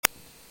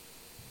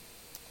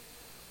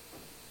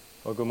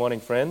Well, good morning,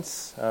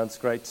 friends. It's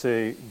great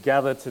to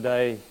gather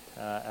today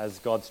as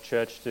God's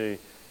church to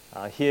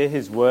hear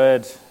His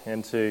word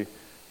and to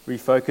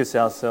refocus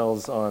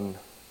ourselves on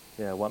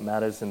what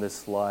matters in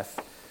this life.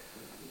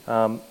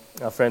 Our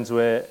friends,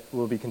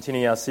 we'll be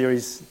continuing our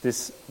series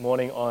this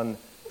morning on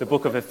the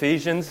book of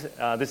Ephesians.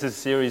 This is a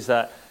series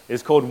that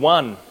is called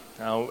One,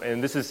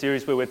 and this is a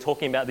series where we're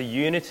talking about the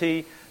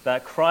unity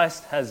that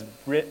Christ has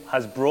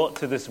brought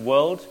to this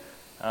world,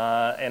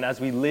 and as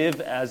we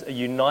live as a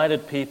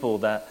united people,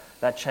 that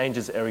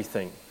changes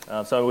everything.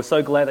 So we're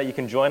so glad that you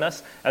can join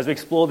us as we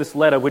explore this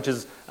letter, which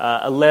is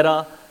a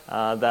letter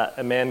that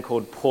a man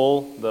called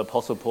Paul, the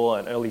Apostle Paul,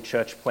 an early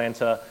church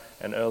planter,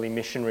 an early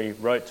missionary,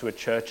 wrote to a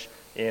church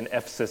in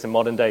Ephesus in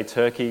modern-day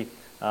Turkey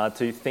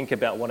to think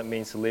about what it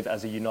means to live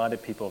as a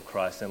united people of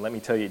Christ. And let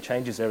me tell you, it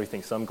changes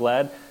everything. So I'm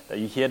glad that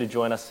you're here to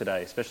join us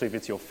today, especially if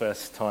it's your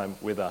first time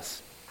with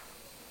us.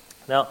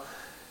 Now,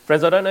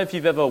 friends, I don't know if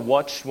you've ever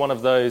watched one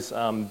of those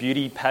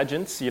beauty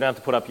pageants. You don't have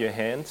to put up your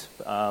hand,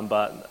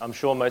 but I'm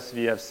sure most of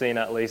you have seen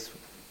at least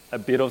a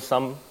bit of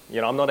some.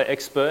 I'm not an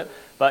expert,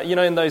 but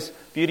in those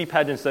beauty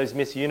pageants, those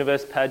Miss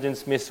Universe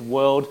pageants, Miss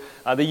World,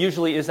 there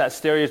usually is that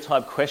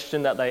stereotype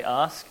question that they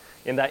ask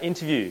in that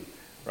interview,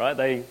 right?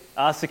 They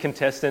ask the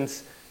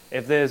contestants,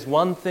 if there's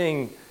one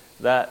thing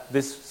that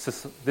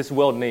this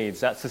world needs,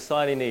 that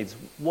society needs,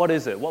 what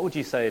is it? What would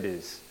you say it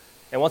is?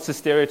 And what's the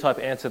stereotype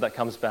answer that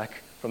comes back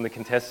from the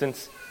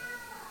contestants?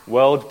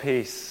 World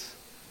peace.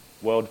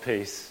 World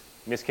peace.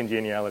 Miss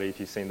Congeniality, if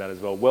you've seen that as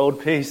well.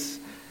 World peace.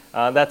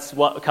 That's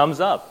what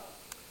comes up.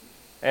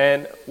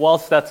 And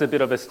whilst that's a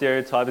bit of a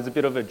stereotype, it's a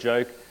bit of a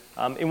joke,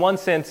 in one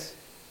sense,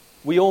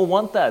 we all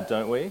want that,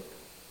 don't we?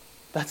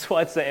 That's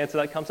why it's the answer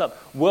that comes up.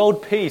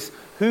 World peace.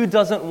 Who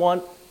doesn't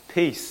want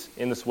peace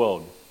in this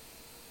world?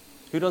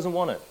 Who doesn't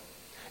want it?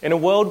 In a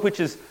world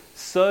which is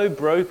so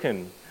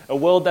broken, a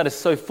world that is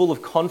so full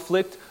of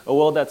conflict, a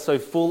world that's so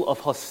full of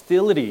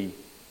hostility,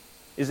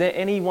 is there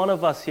any one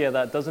of us here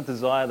that doesn't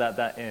desire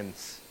that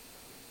ends?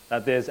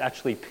 That there's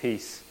actually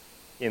peace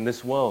in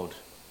this world?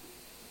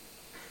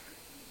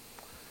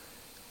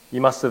 You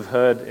must have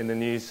heard in the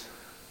news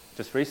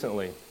just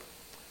recently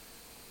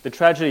the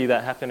tragedy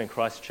that happened in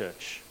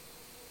Christchurch.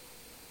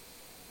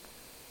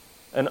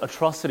 An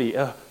atrocity,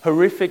 a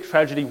horrific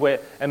tragedy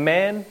where a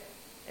man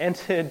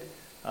entered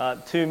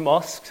two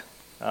mosques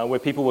where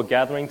people were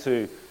gathering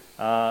to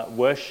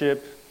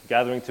worship,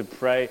 gathering to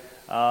pray,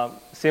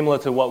 similar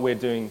to what we're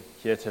doing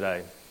here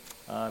today.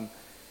 And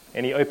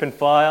he opened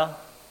fire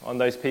on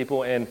those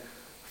people, and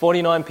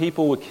 49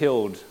 people were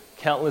killed.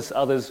 Countless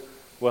others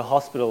were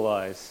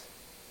hospitalized.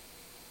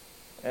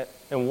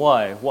 And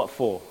why? What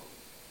for?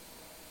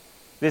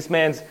 This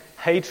man's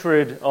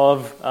hatred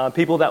of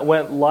people that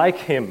weren't like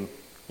him,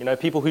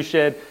 people who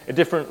shared a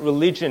different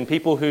religion,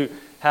 people who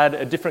had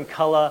a different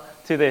color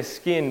to their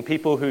skin,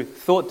 people who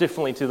thought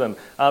differently to them,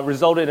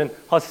 resulted in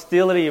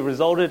hostility,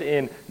 resulted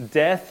in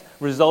death,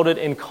 resulted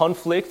in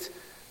conflict,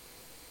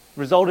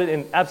 resulted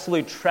in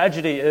absolute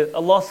tragedy, a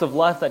loss of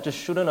life that just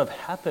shouldn't have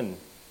happened.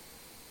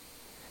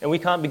 And we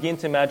can't begin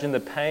to imagine the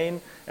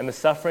pain and the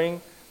suffering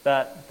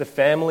that the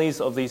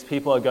families of these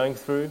people are going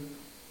through.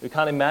 We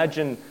can't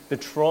imagine the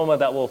trauma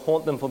that will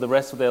haunt them for the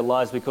rest of their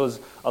lives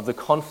because of the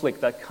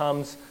conflict that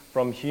comes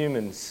from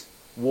humans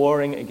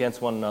warring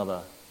against one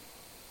another.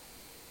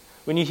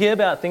 When you hear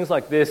about things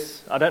like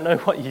this, I don't know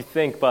what you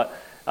think, but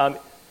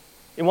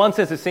in one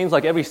sense it seems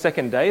like every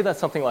second day that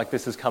something like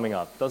this is coming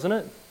up, doesn't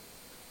it?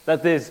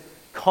 That there's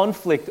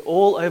conflict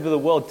all over the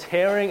world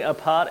tearing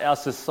apart our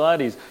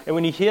societies. And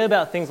when you hear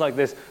about things like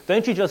this,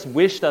 don't you just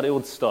wish that it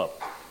would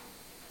stop?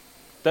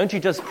 Don't you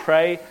just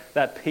pray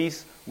that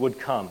peace would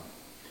come?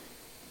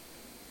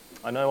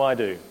 I know I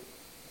do.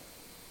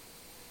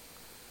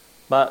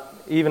 But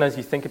even as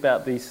you think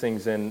about these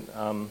things and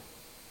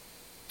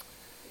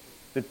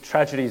the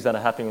tragedies that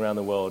are happening around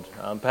the world,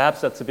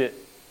 perhaps that's a bit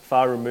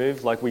far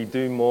removed, like we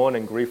do mourn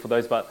and grieve for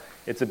those, but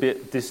it's a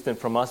bit distant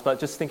from us. But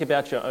just think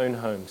about your own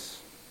homes.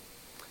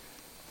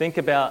 Think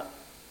about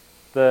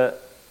the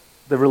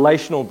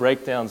relational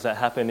breakdowns that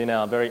happen in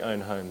our very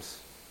own homes.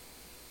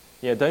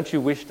 Don't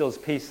you wish there was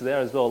peace there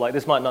as well? Like,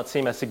 this might not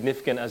seem as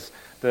significant as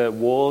the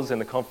wars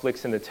and the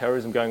conflicts and the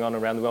terrorism going on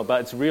around the world,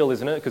 but it's real,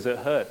 isn't it? Because it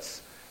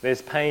hurts.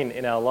 There's pain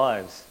in our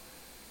lives.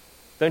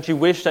 Don't you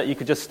wish that you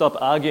could just stop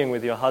arguing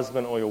with your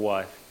husband or your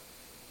wife?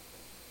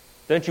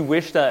 Don't you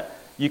wish that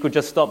you could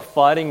just stop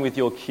fighting with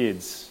your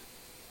kids?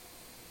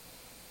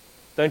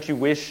 Don't you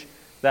wish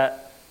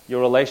that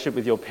your relationship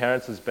with your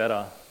parents was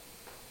better,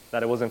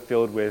 that it wasn't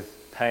filled with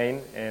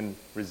pain and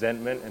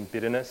resentment and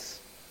bitterness?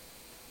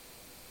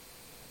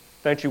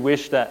 Don't you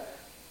wish that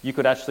you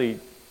could actually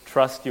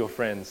trust your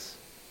friends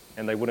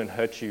and they wouldn't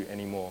hurt you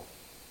anymore?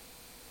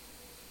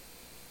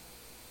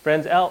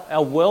 Friends,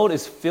 our world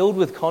is filled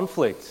with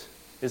conflict,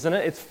 isn't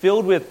it? It's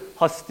filled with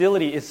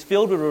hostility. It's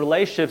filled with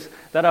relationships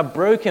that are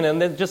broken and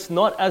they're just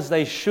not as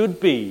they should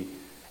be.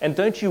 And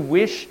don't you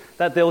wish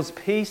that there was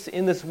peace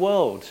in this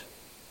world?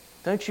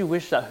 Don't you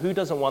wish that? Who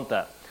doesn't want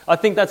that? I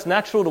think that's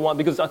natural to want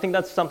because I think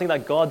that's something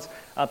that God's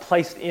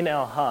placed in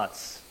our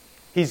hearts.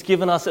 He's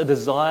given us a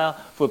desire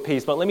for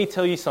peace. But let me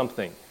tell you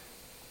something.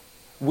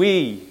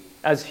 We,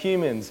 as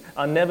humans,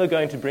 are never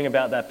going to bring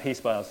about that peace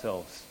by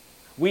ourselves.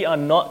 We are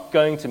not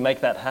going to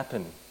make that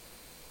happen.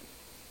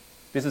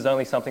 This is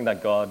only something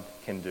that God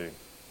can do.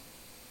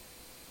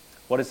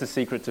 What is the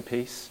secret to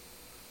peace?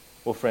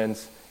 Well,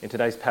 friends, in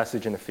today's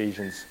passage in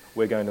Ephesians,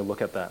 we're going to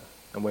look at that,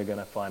 and we're going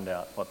to find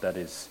out what that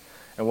is.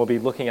 And we'll be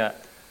looking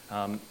at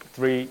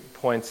 3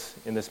 points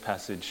in this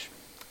passage.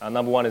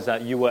 Number 1 is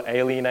that you were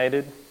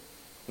alienated.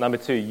 Number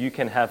 2, you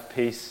can have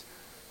peace.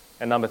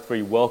 And number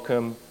 3,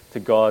 welcome to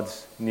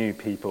God's new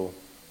people.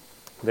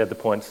 They're the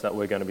points that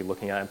we're going to be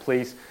looking at. And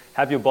please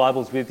have your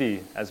Bibles with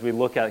you as we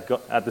look at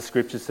the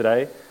scriptures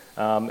today.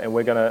 And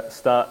we're going to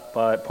start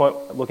by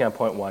looking at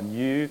point 1.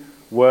 You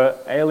were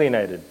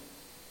alienated.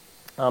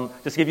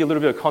 Just to give you a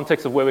little bit of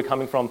context of where we're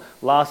coming from.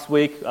 Last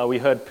week, we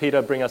heard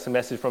Peter bring us a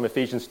message from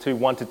Ephesians 2,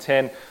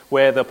 1-10,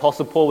 where the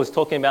Apostle Paul was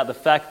talking about the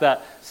fact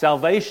that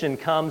salvation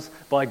comes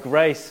by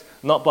grace,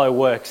 not by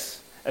works.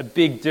 A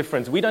big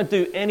difference. We don't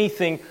do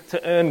anything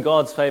to earn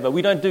God's favor.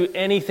 We don't do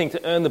anything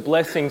to earn the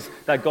blessings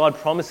that God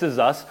promises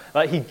us.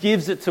 He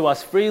gives it to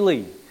us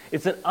freely.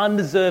 It's an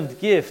undeserved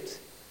gift,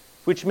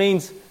 which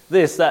means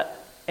this,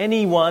 that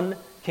anyone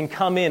can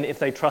come in if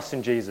they trust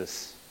in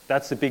Jesus.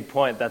 That's the big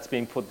point that's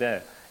being put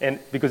there. And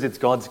because it's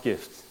God's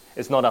gift,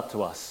 it's not up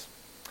to us.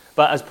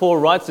 But as Paul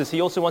writes this, he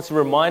also wants to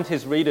remind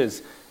his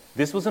readers,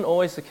 this wasn't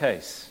always the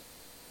case.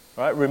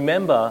 Right?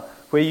 Remember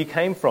where you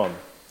came from.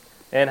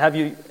 And have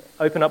you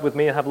open up with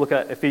me and have a look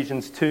at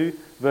Ephesians 2,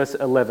 verse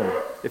 11.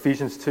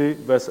 Ephesians 2,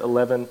 verse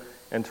 11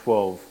 and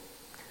 12.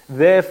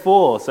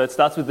 Therefore, so it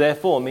starts with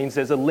therefore, means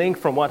there's a link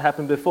from what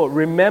happened before.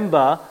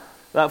 Remember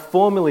that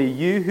formerly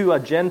you who are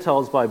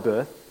Gentiles by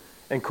birth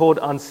and called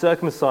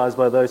uncircumcised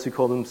by those who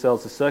call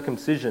themselves the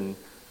circumcision,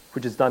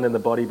 which is done in the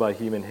body by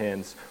human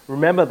hands.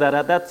 Remember that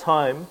at that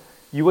time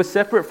you were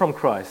separate from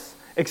Christ,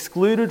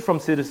 excluded from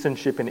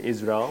citizenship in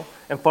Israel,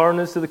 and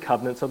foreigners to the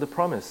covenants of the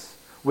promise,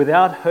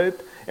 without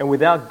hope and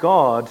without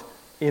God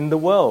in the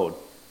world.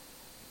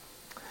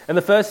 And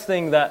the first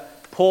thing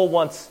that Paul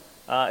wants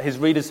his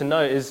readers to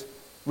know is,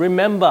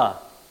 remember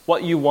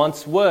what you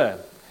once were.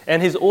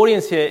 And his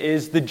audience here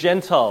is the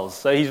Gentiles.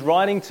 So he's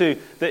writing to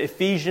the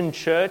Ephesian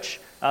church,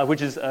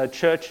 which is a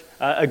church,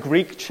 a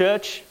Greek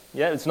church.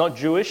 Yeah, it's not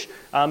Jewish.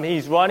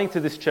 He's writing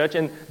to this church,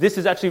 and this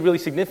is actually really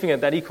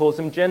significant that he calls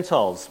them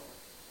Gentiles.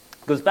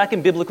 Because back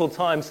in biblical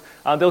times,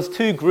 there was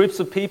 2 groups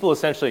of people,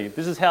 essentially.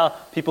 This is how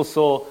people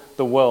saw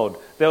the world.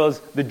 There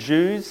was the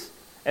Jews,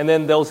 and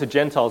then there was the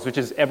Gentiles, which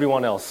is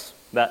everyone else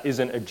that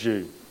isn't a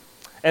Jew.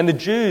 And the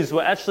Jews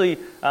were actually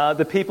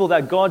the people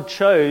that God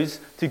chose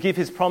to give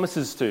his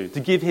promises to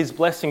give his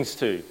blessings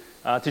to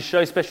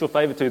show special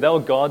favor to. They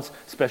were God's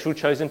special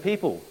chosen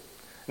people.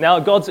 Now,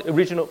 God's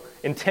original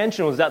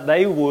intention was that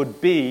they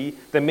would be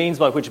the means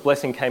by which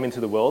blessing came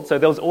into the world. So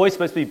there was always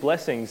supposed to be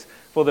blessings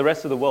for the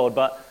rest of the world,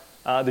 but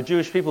the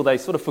Jewish people, they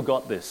sort of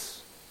forgot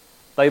this.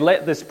 They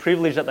let this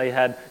privilege that they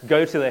had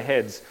go to their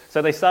heads.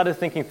 So they started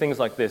thinking things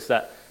like this,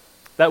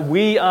 that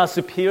we are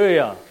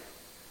superior,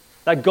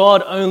 that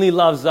God only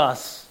loves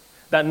us,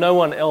 that no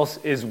one else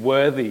is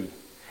worthy.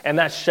 And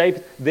that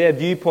shaped their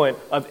viewpoint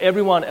of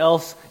everyone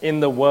else in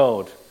the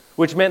world,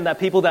 which meant that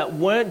people that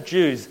weren't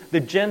Jews, the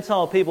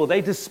Gentile people,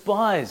 they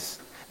despised,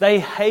 they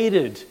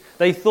hated,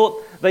 they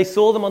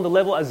saw them on the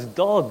level as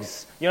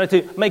dogs.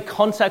 To make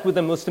contact with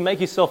them was to make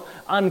yourself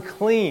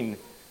unclean.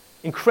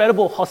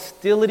 Incredible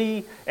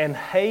hostility and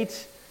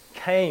hate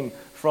came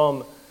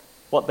from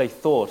what they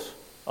thought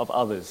of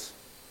others.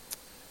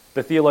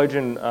 The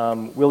theologian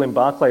William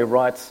Barclay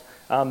writes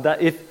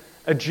that if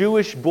a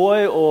Jewish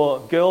boy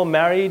or girl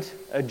married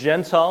a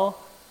Gentile,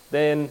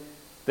 then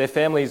their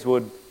families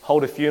would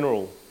hold a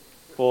funeral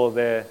for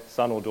their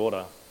son or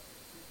daughter.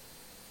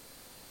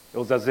 It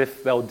was as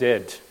if they were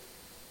dead.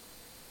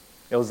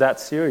 It was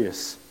that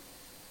serious.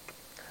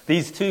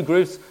 These 2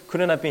 groups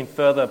couldn't have been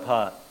further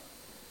apart.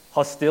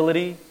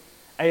 Hostility,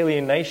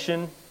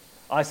 alienation,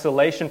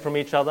 isolation from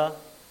each other.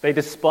 They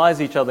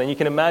despise each other. And you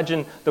can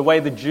imagine the way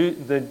the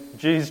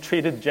Jews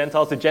treated the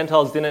Gentiles. The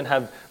Gentiles didn't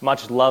have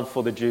much love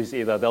for the Jews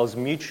either. There was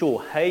mutual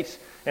hate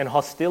and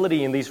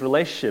hostility in these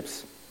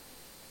relationships.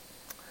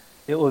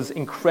 It was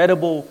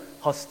incredible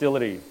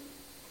hostility.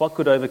 What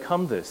could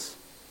overcome this?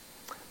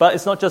 But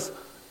it's not just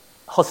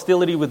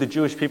hostility with the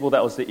Jewish people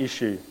that was the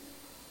issue.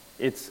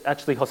 It's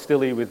actually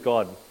hostility with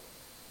God.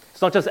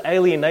 It's not just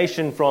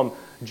alienation from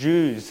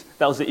Jews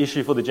that was the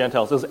issue for the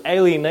Gentiles. It was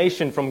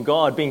alienation from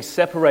God, being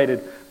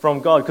separated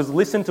from God. Because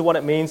listen to what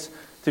it means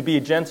to be a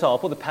Gentile. I'll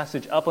put the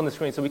passage up on the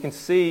screen so we can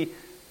see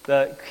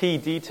the key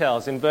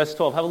details. In verse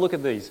 12, have a look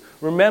at these.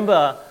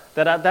 Remember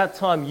that at that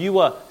time you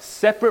were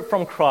separate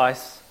from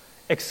Christ,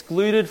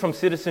 excluded from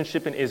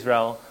citizenship in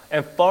Israel,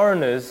 and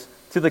foreigners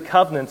to the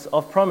covenants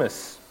of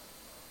promise.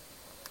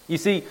 You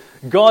see,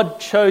 God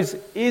chose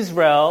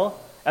Israel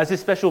as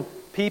his special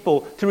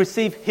people to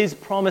receive his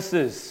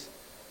promises.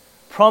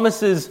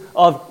 Promises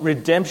of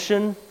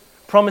redemption,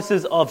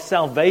 promises of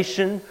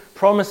salvation,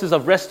 promises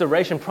of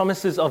restoration,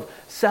 promises of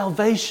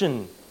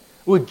salvation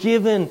were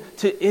given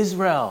to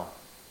Israel.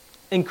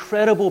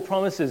 Incredible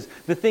promises.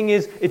 The thing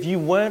is, if you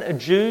weren't a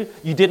Jew,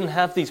 you didn't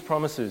have these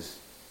promises.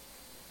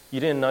 You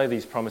didn't know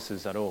these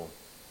promises at all.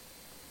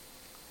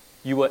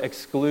 You were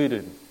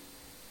excluded.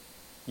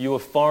 You were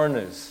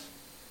foreigners.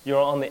 You were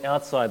on the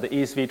outside. The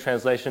ESV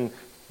translation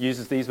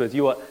uses these words.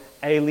 You were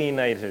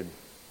alienated.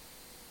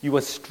 You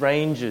were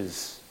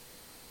strangers.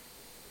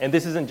 And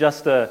this isn't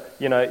just you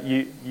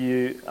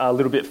are a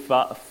little bit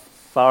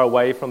far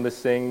away from this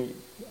thing.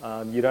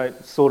 You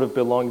don't sort of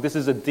belong. This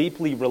is a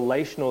deeply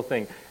relational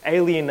thing.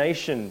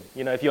 Alienation,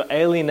 if you're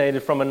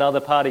alienated from another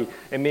party,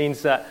 it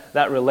means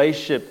that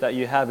relationship that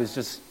you have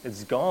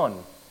it's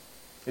gone.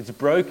 It's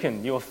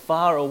broken. You're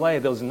far away.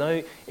 There was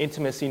no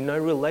intimacy, no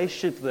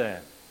relationship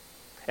there.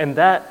 And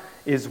that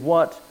is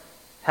what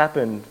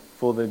happened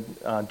for the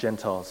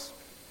Gentiles.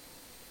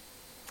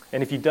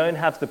 And if you don't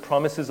have the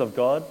promises of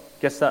God,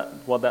 guess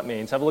what that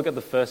means? Have a look at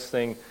the first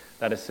thing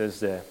that it says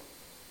there.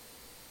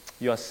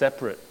 You are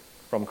separate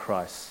from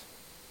Christ.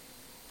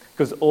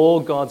 Because all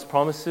God's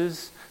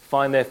promises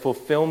find their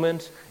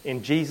fulfillment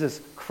in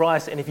Jesus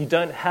Christ. And if you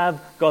don't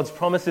have God's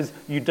promises,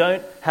 you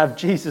don't have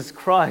Jesus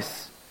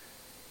Christ.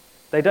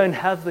 They don't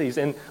have these.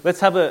 And let's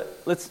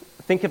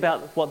think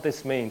about what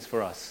this means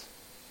for us.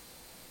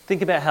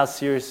 Think about how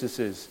serious this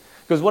is.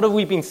 Because what have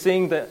we been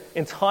seeing the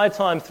entire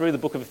time through the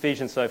book of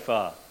Ephesians so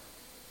far?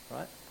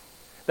 Right?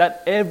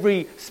 That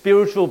every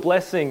spiritual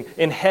blessing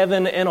in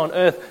heaven and on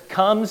earth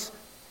comes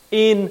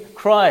in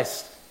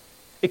Christ.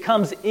 It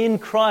comes in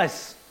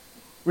Christ.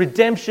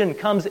 Redemption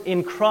comes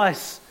in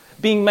Christ.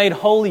 Being made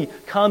holy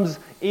comes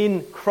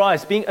in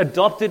Christ. Being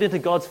adopted into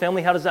God's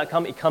family, how does that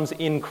come? It comes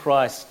in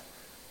Christ.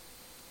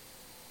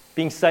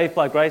 Being saved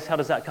by grace, how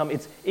does that come?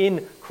 It's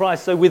in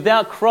Christ. So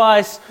without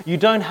Christ, you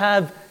don't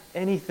have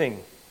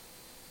anything.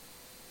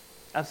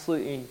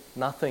 Absolutely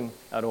nothing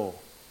at all.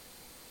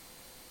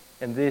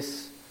 And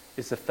this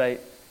is the fate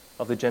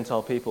of the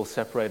Gentile people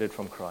separated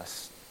from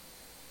Christ,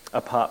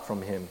 apart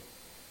from Him.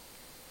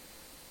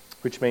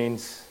 Which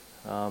means,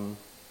 I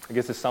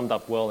guess it's summed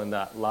up well in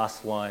that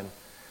last line.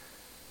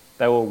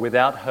 They were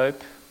without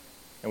hope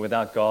and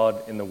without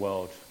God in the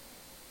world.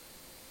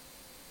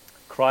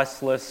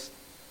 Christless,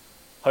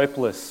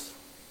 hopeless,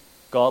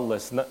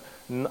 godless,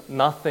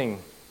 nothing.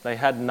 They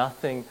had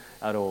nothing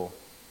at all.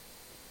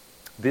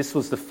 This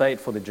was the fate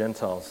for the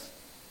Gentiles.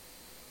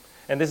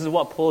 And this is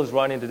what Paul is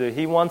writing to do.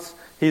 He wants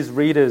his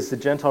readers, the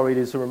Gentile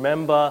readers, to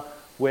remember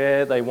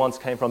where they once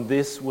came from.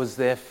 This was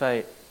their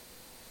fate.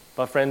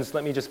 But friends,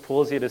 let me just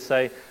pause here to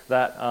say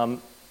that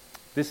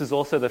this is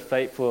also the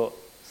fate for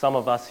some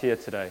of us here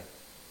today,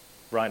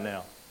 right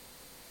now.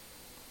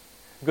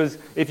 Because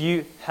if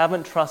you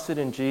haven't trusted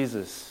in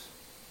Jesus,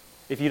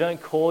 if you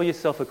don't call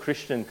yourself a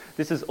Christian,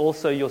 this is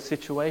also your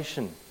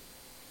situation.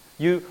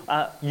 You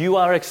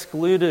are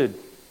excluded.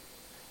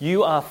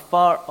 You are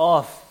far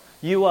off.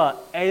 You are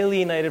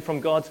alienated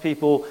from God's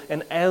people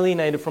and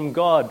alienated from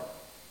God.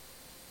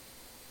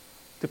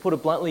 To put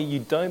it bluntly, you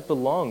don't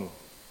belong.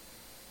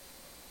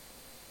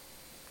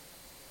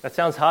 That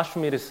sounds harsh for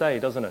me to say,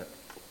 doesn't it?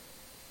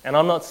 And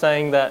I'm not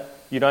saying that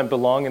you don't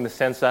belong in the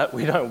sense that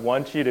we don't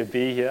want you to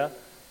be here.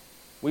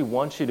 We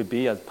want you to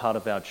be as part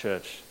of our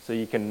church so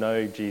you can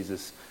know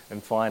Jesus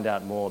and find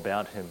out more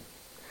about Him.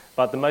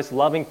 But the most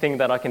loving thing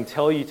that I can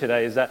tell you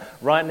today is that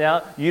right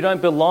now, you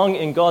don't belong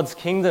in God's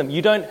kingdom.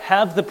 You don't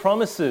have the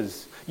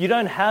promises. You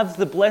don't have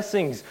the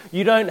blessings.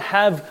 You don't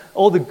have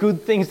all the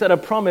good things that are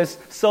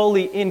promised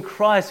solely in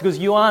Christ because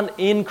you aren't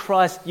in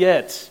Christ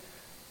yet.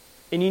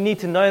 And you need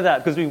to know that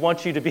because we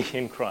want you to be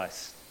in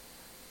Christ.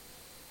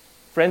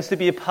 Friends, to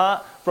be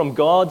apart from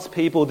God's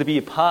people, to be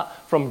apart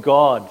from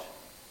God,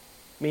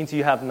 means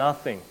you have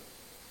nothing.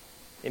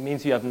 It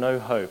means you have no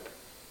hope.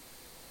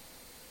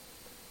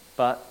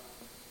 But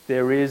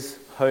there is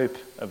hope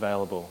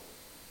available.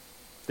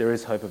 There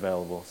is hope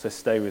available. So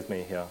stay with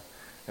me here.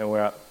 And we're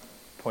at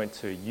point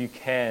 2. You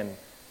can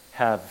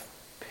have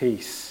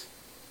peace.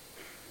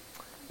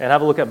 And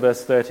have a look at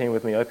verse 13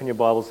 with me. Open your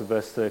Bibles to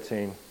verse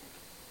 13.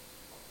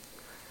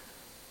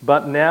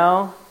 But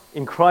now,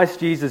 in Christ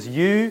Jesus,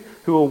 you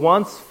who were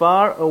once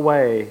far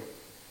away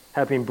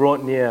have been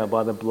brought near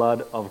by the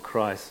blood of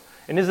Christ.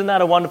 And isn't that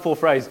a wonderful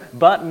phrase?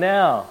 But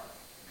now,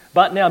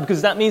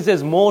 because that means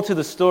there's more to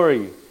the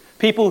story.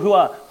 People who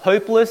are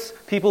hopeless,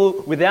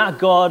 people without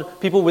God,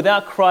 people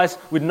without Christ,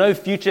 with no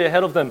future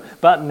ahead of them.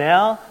 But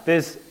now,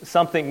 there's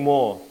something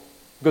more.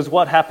 Because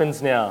what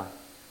happens now?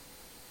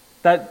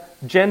 That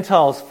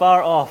Gentiles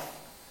far off,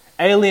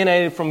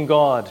 alienated from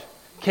God,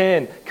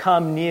 can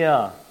come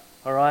near.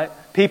 All right?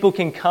 People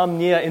can come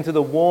near into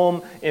the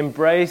warm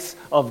embrace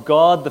of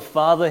God the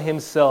Father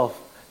Himself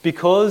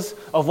because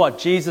of what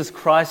Jesus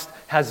Christ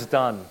has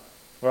done.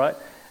 All right?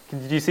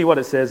 Did you see what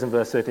it says in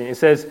verse 13? It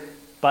says,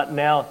 but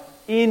now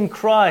in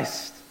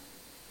Christ,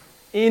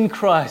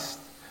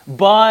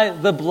 by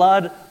the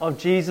blood of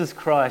Jesus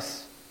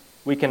Christ,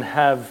 we can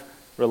have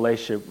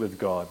relationship with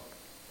God.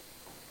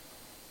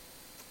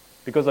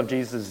 Because of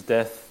Jesus'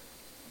 death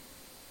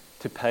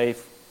to pay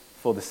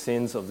for the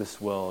sins of this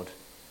world,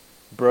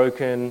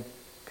 broken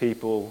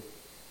people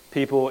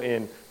people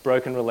in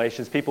broken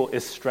relations, people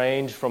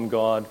estranged from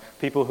God,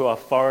 people who are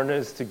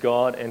foreigners to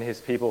God and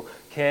his people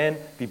can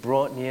be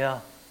brought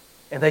near,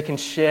 and they can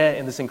share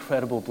in this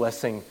incredible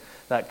blessing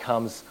that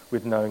comes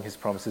with knowing his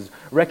promises.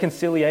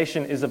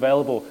 Reconciliation is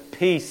available.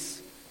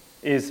 Peace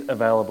is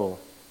available.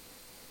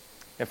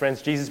 And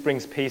friends, Jesus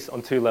brings peace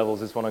on two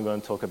levels, is what I'm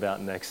going to talk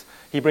about next.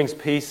 He brings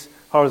peace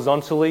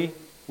horizontally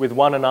with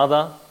one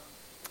another,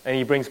 and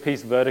he brings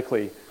peace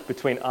vertically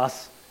between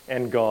us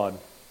and God.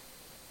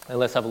 And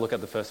let's have a look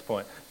at the first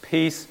point.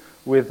 Peace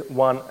with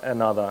one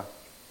another.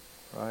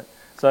 Right?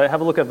 So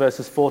have a look at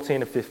verses 14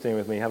 to 15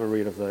 with me. Have a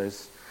read of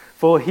those.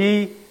 For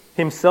he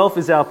himself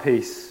is our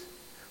peace,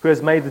 who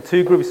has made the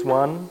two groups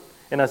one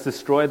and has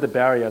destroyed the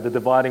barrier, the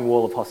dividing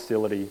wall of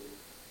hostility,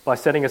 by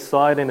setting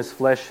aside in his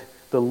flesh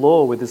the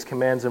law with its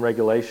commands and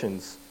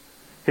regulations.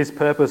 His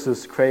purpose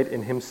was to create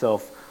in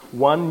himself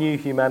one new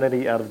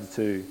humanity out of the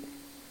two,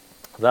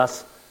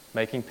 thus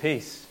making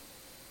peace.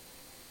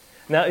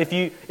 Now, if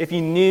you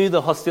knew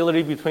the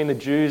hostility between the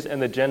Jews and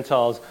the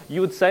Gentiles,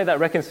 you would say that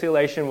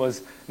reconciliation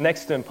was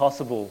next to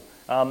impossible.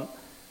 I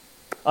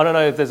don't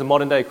know if there's a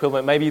modern-day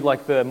equivalent, maybe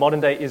like the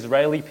modern-day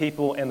Israeli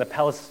people and the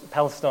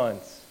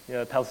Palestinians.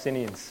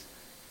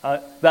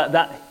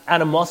 That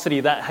animosity,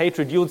 that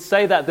hatred, you would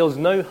say that there was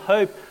no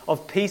hope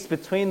of peace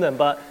between them,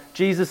 but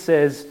Jesus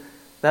says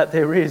that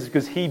there is,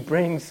 because he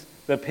brings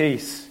the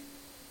peace.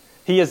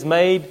 He has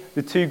made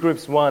the two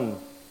groups one.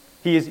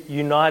 He has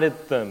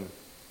united them.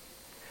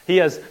 He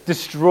has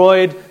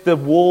destroyed the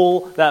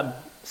wall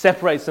that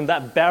separates them,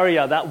 that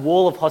barrier, that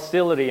wall of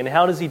hostility. And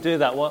how does he do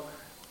that? Well,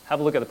 have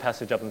a look at the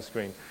passage up on the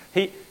screen.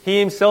 He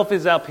himself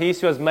is our peace,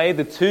 who has made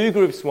the two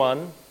groups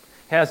one.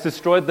 He has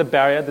destroyed the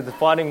barrier, the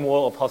dividing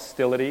wall of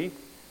hostility,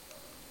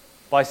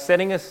 by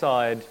setting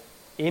aside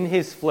in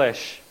his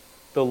flesh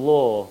the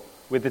law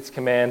with its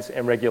commands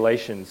and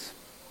regulations.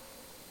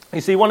 You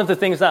see, one of the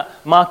things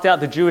that marked out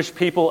the Jewish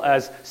people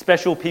as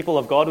special people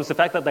of God was the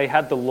fact that they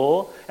had the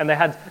law, and they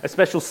had a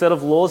special set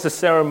of laws, a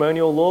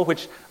ceremonial law,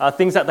 which are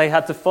things that they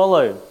had to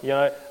follow,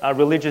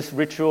 religious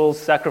rituals,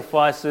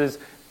 sacrifices,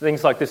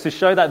 things like this, to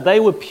show that they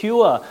were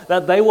pure,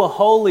 that they were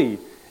holy.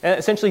 And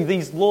essentially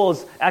these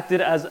laws acted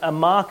as a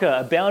marker,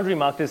 a boundary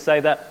marker to say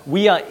that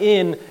we are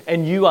in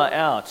and you are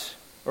out.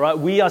 Right?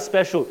 We are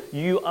special,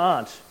 you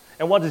aren't.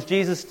 And what does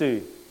Jesus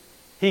do?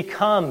 He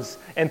comes,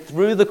 and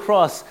through the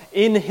cross,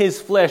 in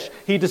his flesh,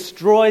 he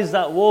destroys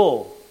that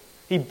wall.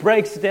 He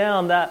breaks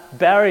down that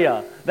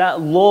barrier, that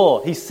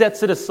law. He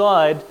sets it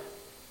aside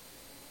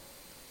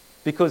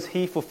because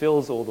he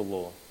fulfills all the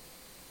law.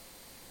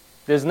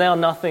 There's now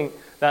nothing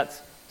that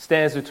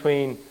stands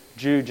between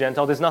Jew,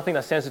 Gentile. There's nothing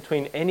that stands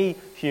between any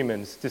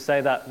humans to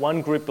say that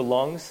one group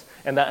belongs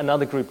and that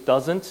another group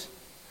doesn't.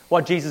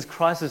 What Jesus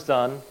Christ has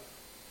done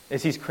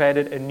is he's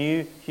created a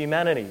new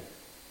humanity,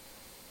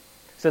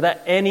 so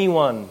that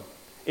anyone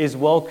is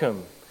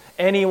welcome.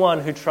 Anyone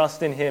who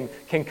trusts in him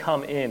can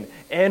come in.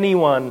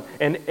 Anyone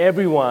and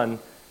everyone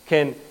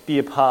can be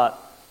a part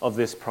of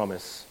this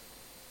promise.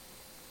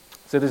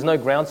 So there's no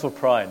grounds for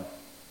pride.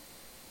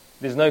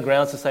 There's no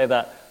grounds to say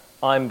that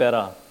I'm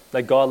better,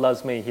 that God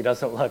loves me, he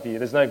doesn't love you.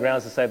 There's no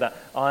grounds to say that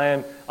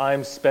I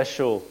am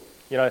special.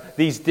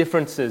 These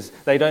differences,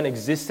 they don't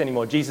exist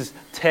anymore. Jesus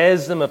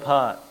tears them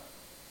apart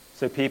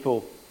so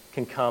people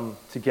can come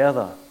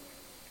together.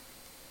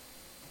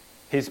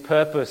 His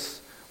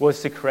purpose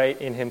was to create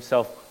in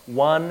himself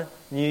one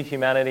new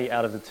humanity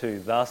out of the two,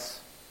 thus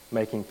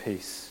making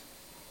peace.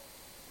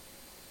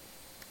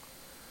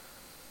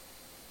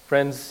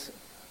 Friends,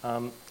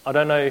 I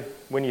don't know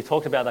when you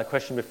talked about that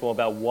question before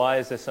about why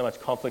is there so much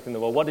conflict in the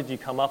world, what did you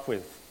come up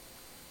with?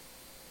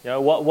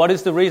 What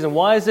is the reason?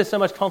 Why is there so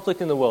much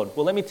conflict in the world?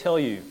 Well, let me tell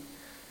you.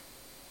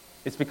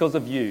 It's because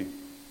of you.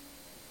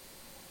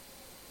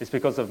 It's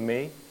because of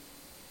me.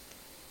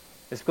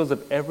 It's because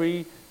of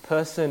every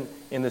person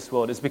in this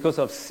world. It's because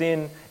of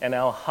sin and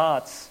our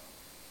hearts,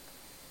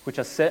 which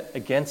are set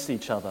against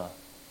each other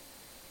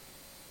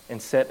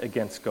and set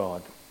against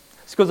God.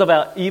 It's because of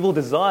our evil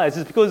desires.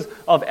 It's because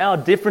of our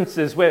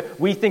differences where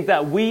we think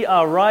that we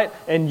are right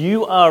and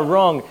you are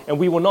wrong, and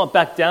we will not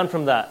back down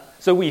from that.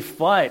 So we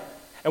fight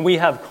and we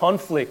have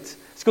conflict.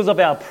 It's because of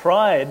our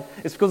pride.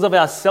 It's because of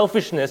our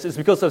selfishness. It's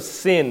because of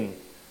sin.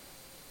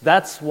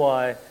 That's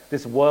why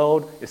this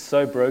world is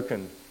so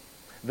broken.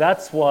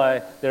 That's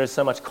why there is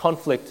so much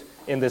conflict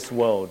in this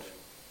world.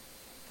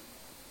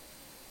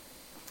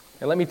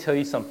 And let me tell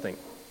you something.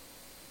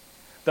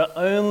 The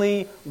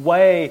only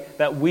way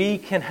that we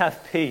can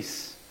have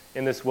peace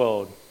in this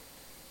world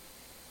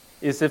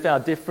is if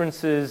our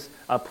differences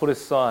are put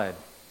aside.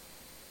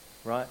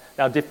 Right?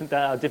 Our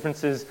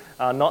differences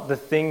are not the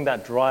thing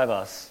that drive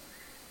us,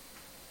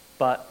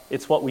 but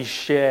it's what we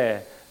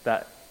share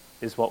that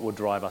is what will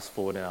drive us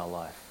forward in our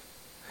life.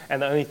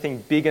 And the only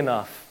thing big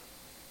enough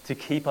to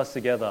keep us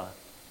together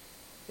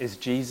is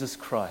Jesus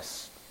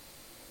Christ.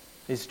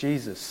 Is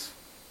Jesus.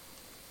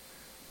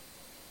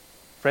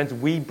 Friends,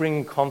 we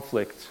bring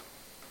conflict,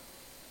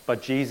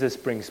 but Jesus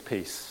brings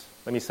peace.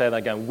 Let me say that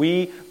again.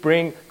 We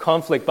bring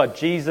conflict, but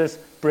Jesus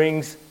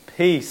brings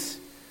peace.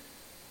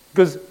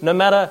 Because no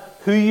matter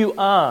who you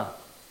are,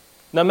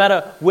 no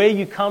matter where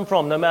you come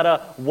from, no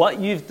matter what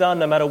you've done,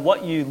 no matter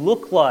what you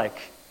look like,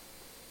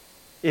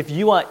 if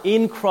you are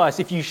in Christ,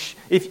 if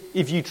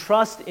you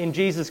trust in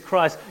Jesus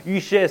Christ,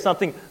 you share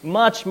something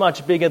much,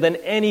 much bigger than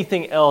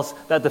anything else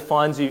that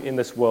defines you in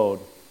this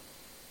world.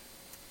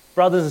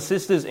 Brothers and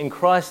sisters in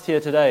Christ here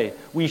today,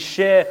 we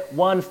share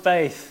one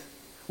faith.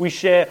 We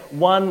share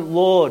one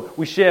Lord.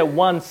 We share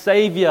one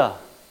Savior,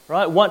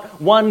 right?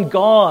 One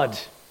God,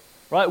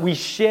 right? We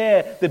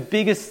share the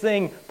biggest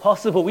thing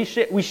possible. We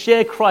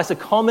share Christ, a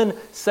common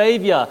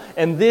Savior.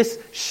 And this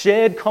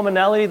shared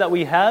commonality that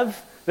we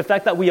have, the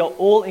fact that we are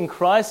all in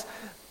Christ,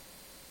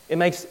 it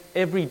makes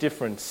every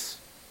difference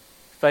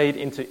fade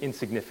into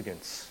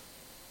insignificance.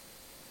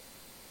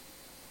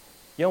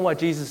 You know why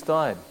Jesus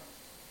died?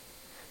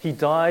 He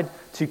died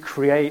to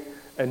create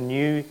a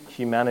new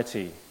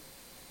humanity.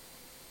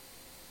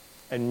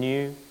 A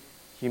new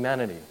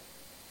humanity.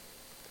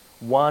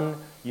 One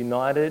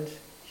united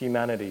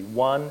humanity.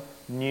 One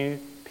new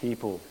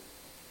people.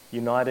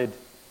 United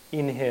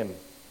in Him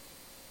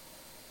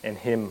and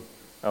Him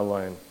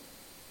alone.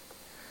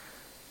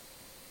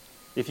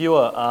 If you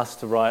were asked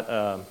to write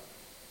a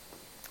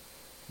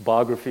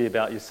biography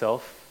about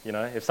yourself,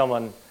 if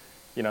someone,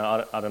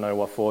 I don't know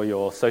what for,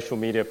 your social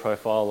media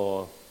profile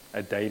or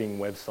a dating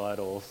website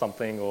or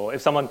something, or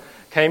if someone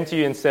came to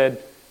you and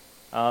said,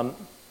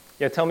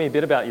 tell me a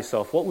bit about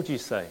yourself, what would you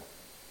say?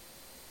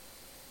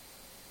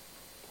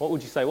 What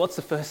would you say? What's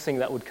the first thing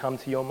that would come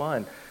to your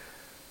mind?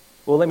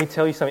 Well, let me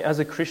tell you something. As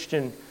a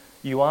Christian,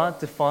 you aren't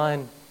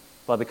defined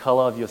by the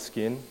color of your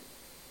skin.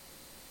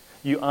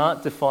 You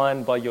aren't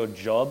defined by your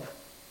job.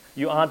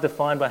 You aren't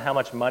defined by how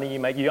much money you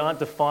make. You aren't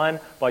defined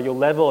by your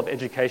level of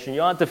education.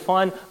 You aren't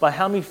defined by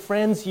how many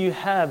friends you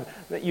have.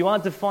 You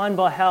aren't defined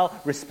by how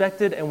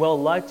respected and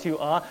well-liked you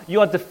are. You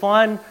are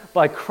defined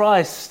by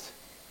Christ.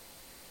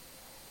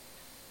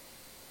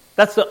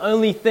 That's the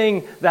only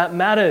thing that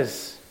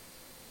matters.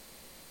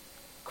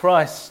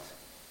 Christ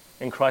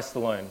and Christ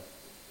alone.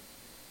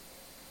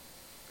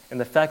 And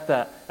the fact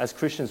that as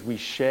Christians we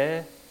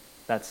share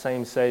that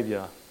same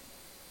Savior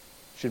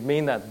should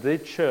mean that the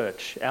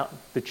church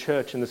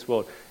in this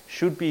world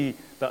should be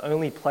the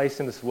only place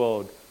in this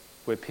world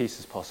where peace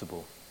is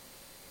possible.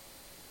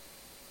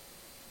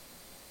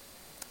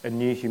 A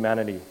new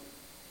humanity,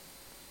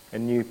 a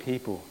new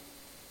people.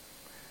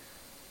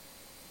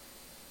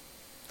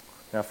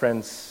 Now,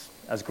 friends,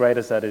 as great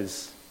as that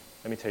is,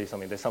 let me tell you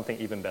something. There's something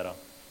even better.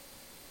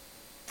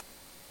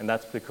 And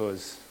that's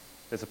because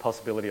there's a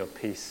possibility of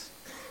peace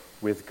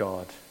with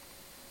God.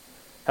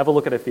 Have a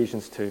look at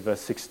Ephesians 2,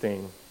 verse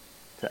 16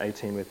 to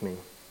 18 with me.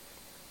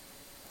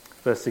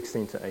 Verse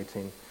 16 to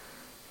 18.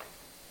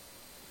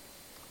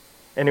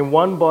 And in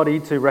one body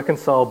to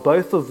reconcile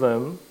both of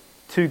them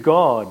to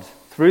God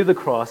through the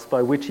cross,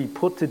 by which He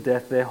put to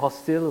death their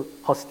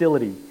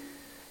hostility.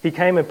 He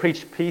came and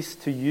preached peace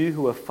to you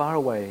who are far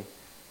away,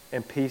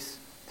 and peace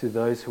to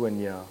those who are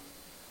near.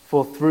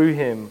 For through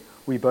Him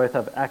we both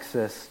have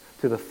access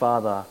to the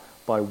Father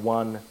by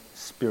one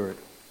Spirit.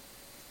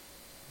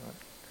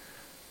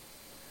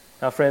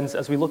 Now, friends,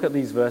 as we look at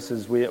these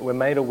verses, we're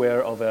made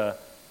aware of a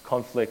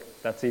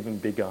conflict that's even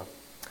bigger.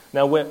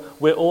 Now,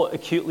 we're all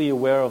acutely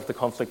aware of the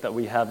conflict that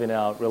we have in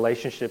our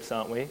relationships,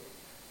 aren't we?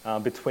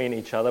 Between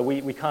each other.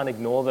 We can't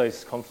ignore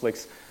those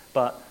conflicts,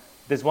 but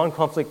there's one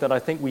conflict that I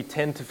think we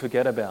tend to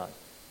forget about.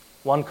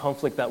 One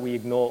conflict that we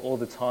ignore all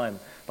the time,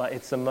 but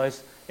it's the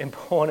most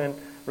important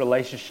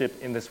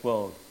relationship in this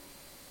world.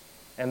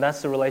 And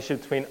that's the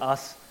relationship between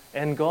us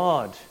and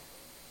God.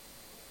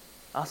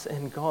 Us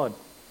and God.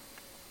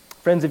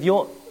 Friends, if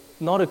you're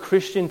not a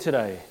Christian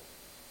today,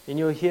 and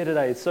you're here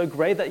today, it's so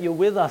great that you're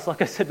with us,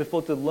 like I said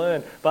before, to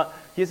learn. But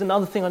here's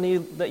another thing I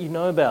need that you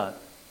know about.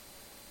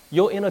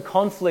 You're in a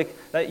conflict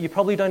that you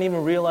probably don't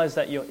even realize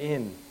that you're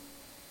in.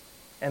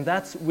 And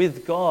that's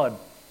with God.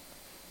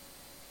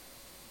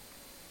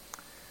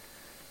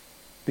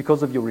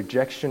 Because of your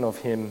rejection of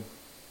Him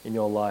in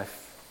your life.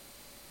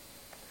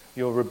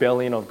 Your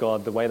rebellion of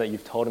God, the way that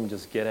you've told Him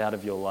just get out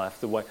of your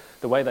life. The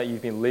way that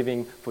you've been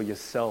living for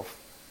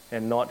yourself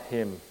and not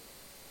Him.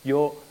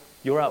 You're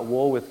at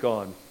war with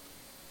God.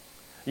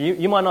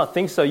 You might not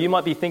think so. You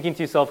might be thinking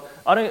to yourself,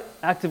 I don't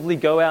actively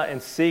go out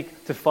and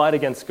seek to fight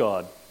against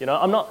God.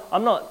 I'm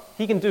not,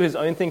 He can do His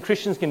own thing.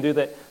 Christians can do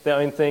their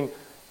own thing.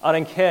 I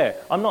don't care.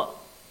 I'm not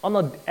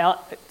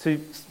out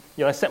to,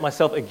 set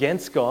myself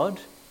against God.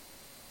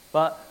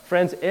 But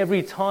friends,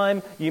 every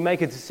time you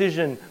make a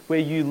decision where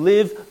you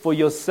live for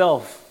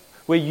yourself,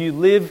 where you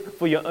live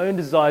for your own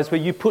desires,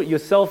 where you put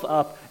yourself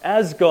up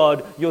as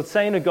God, you're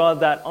saying to God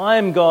that I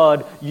am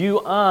God, you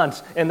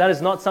aren't. And that is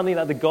not something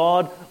that the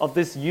God of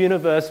this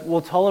universe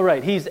will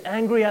tolerate. He's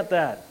angry at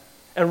that,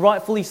 and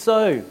rightfully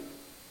so.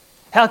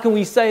 How can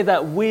we say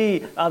that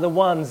we are the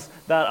ones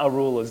that are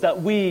rulers,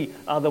 that we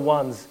are the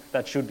ones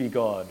that should be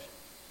God?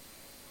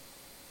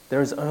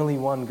 There is only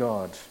one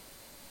God.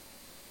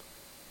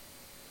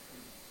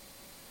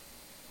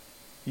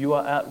 You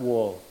are at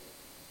war,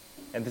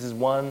 and this is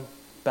one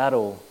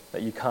battle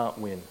that you can't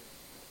win.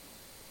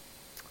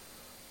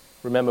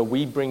 Remember,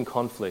 we bring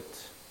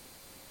conflict.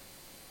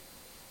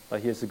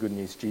 But here's the good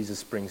news.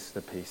 Jesus brings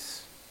the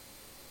peace.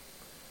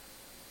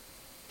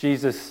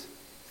 Jesus,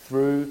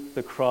 through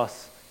the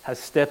cross, has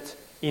stepped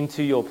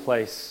into your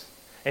place.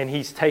 And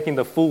he's taken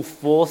the full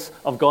force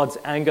of God's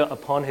anger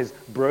upon his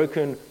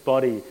broken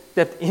body,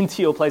 stepped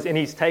into your place, and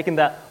he's taken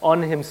that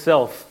on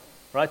himself,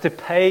 right? To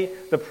pay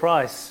the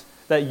price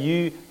that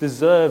you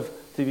deserve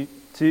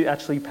to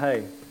actually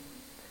pay.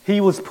 He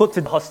was put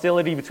to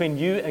hostility between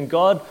you and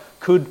God,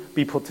 could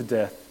be put to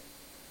death.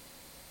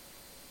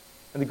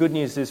 And the good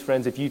news is,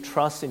 friends, if you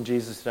trust in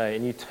Jesus today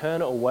and you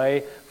turn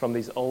away from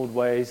these old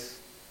ways,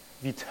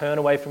 if you turn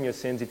away from your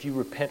sins, if you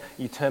repent,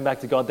 you turn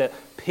back to God, that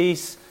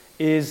peace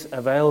is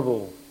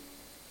available.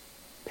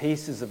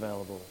 Peace is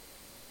available.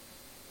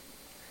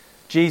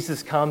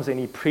 Jesus comes and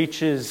he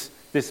preaches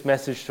this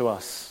message to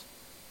us.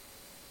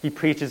 He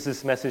preaches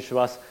this message to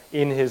us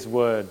in his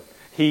word.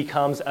 He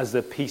comes as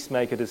the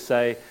peacemaker to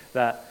say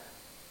that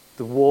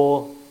the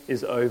war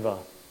is over.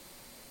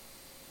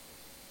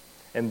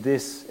 And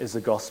this is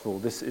the gospel.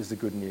 This is the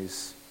good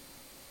news.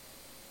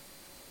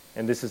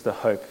 And this is the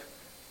hope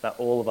that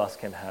all of us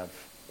can have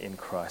in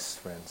Christ,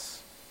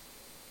 friends.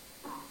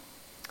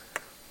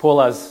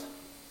 Paul has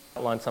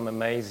outlined some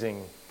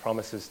amazing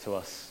promises to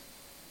us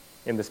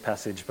in this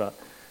passage, but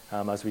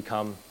as we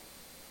come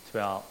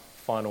to our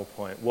final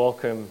point,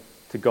 welcome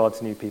to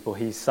God's new people,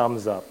 he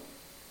sums up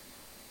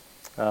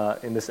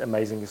in this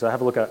amazing. So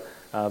have a look at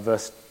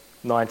verse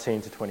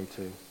 19 to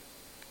 22.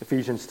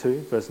 Ephesians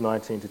 2, verse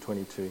 19 to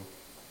 22.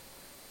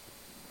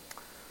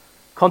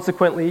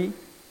 Consequently,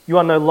 you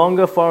are no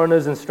longer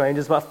foreigners and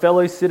strangers, but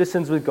fellow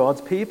citizens with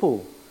God's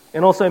people,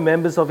 and also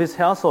members of his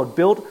household,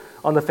 built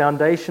on the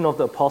foundation of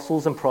the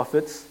apostles and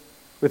prophets,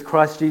 with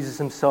Christ Jesus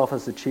himself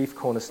as the chief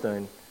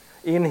cornerstone.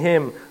 In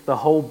him, the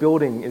whole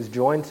building is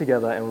joined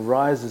together and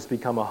rises to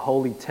become a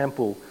holy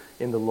temple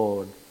in the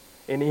Lord.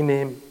 And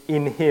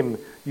in him,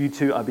 you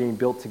two are being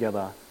built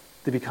together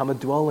to become a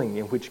dwelling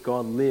in which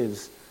God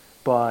lives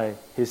by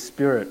his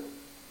Spirit.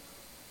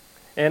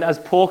 And as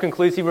Paul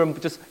concludes,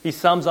 he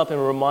sums up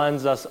and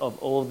reminds us of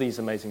all of these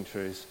amazing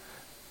truths.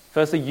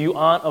 Firstly, you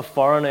aren't a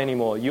foreigner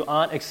anymore. You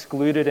aren't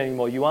excluded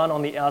anymore. You aren't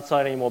on the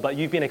outside anymore, but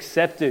you've been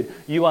accepted.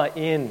 You are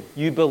in.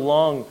 You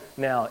belong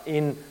now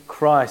in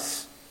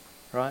Christ.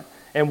 Right?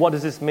 And what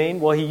does this mean?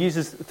 Well, he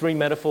uses three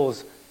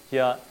metaphors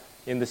here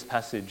in this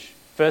passage.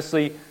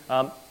 Firstly,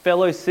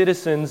 fellow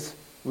citizens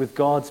with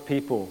God's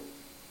people.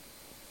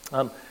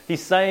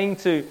 He's saying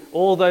to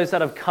all those that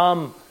have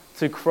come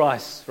to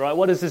Christ, right?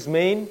 What does this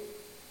mean?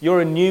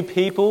 You're a new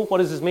people. What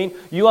does this mean?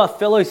 You are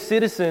fellow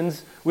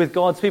citizens with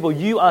God's people.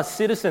 You are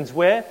citizens.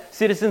 Where?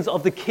 Citizens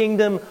of the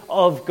kingdom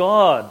of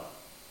God.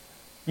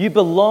 You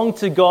belong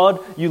to God.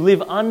 You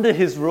live under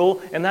his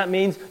rule. And that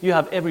means you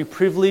have every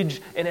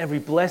privilege and every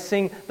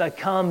blessing that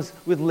comes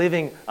with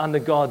living under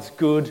God's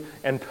good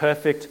and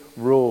perfect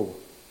rule.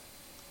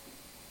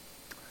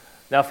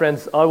 Now,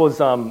 friends, I was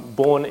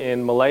born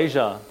in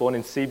Malaysia, born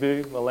in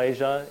Cebu,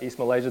 Malaysia, East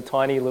Malaysia,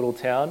 tiny little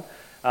town.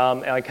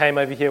 And I came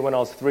over here when I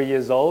was 3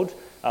 years old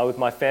with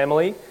my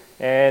family.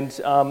 And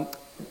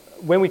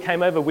when we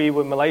came over, we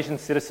were Malaysian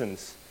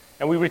citizens.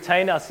 And we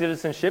retained our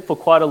citizenship for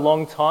quite a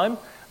long time.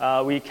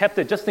 We kept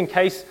it just in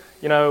case,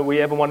 we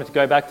ever wanted to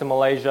go back to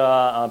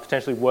Malaysia,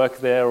 potentially work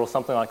there or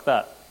something like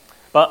that.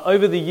 But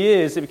over the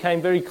years, it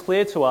became very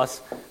clear to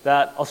us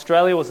that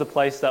Australia was the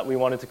place that we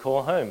wanted to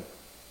call home.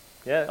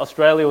 Yeah,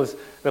 Australia was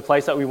the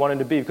place that we wanted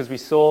to be because we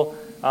saw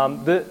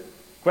the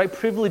great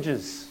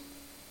privileges,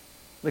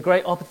 the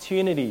great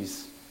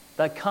opportunities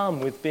that come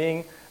with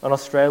being an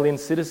Australian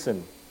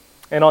citizen.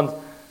 And on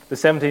the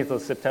 17th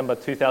of September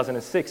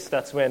 2006,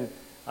 that's when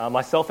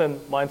myself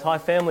and my entire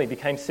family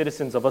became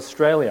citizens of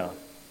Australia.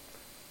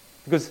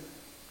 Because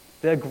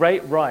there are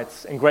great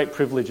rights and great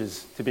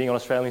privileges to being an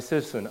Australian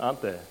citizen,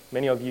 aren't there?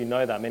 Many of you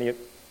know that. Many of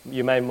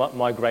you may have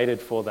migrated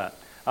for that.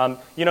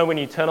 When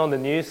you turn on the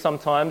news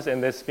sometimes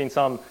and there's been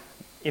some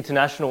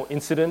international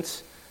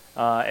incident,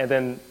 and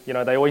then,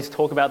 they always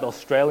talk about the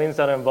Australians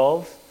that are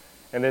involved,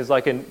 and there's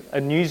like a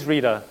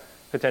newsreader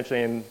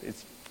potentially, and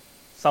it's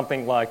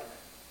something like,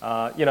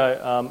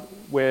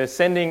 we're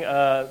sending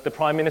the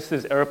Prime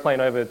Minister's aeroplane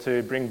over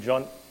to bring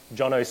John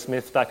O.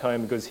 Smith back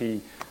home because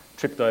he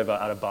tripped over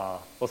at a bar,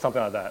 or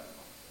something like that.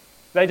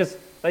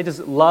 They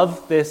just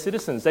love their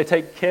citizens. They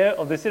take care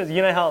of their citizens.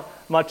 You know how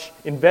much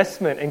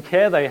investment and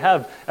care they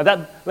have. And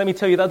that, let me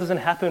tell you, that doesn't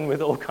happen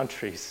with all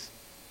countries.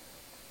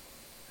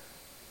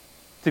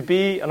 To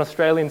be an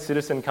Australian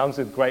citizen comes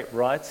with great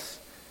rights,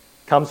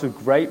 comes with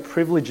great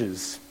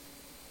privileges,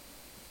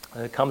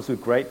 and it comes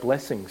with great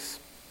blessings.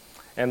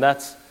 And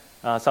that's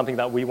something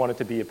that we wanted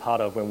to be a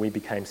part of when we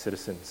became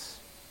citizens.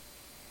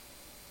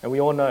 And we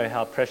all know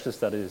how precious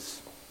that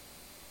is.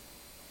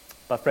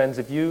 But friends,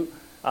 if you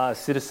are a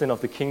citizen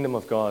of the kingdom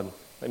of God,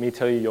 let me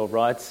tell you, your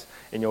rights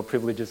and your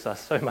privileges are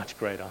so much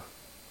greater.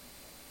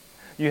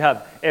 You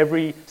have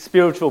every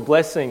spiritual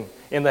blessing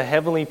in the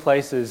heavenly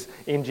places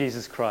in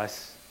Jesus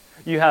Christ.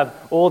 You have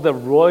all the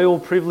royal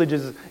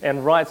privileges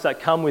and rights that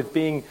come with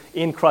being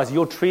in Christ.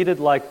 You're treated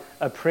like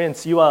a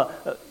prince. You are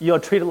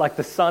treated like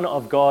the Son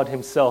of God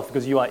himself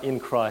because you are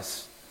in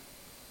Christ.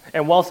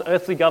 And whilst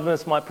earthly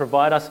governments might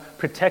provide us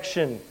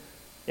protection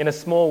in a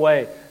small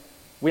way,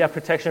 we have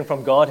protection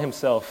from God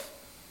himself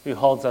who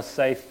holds us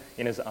safe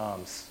in his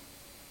arms.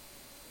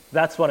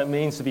 That's what it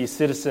means to be a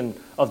citizen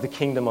of the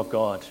kingdom of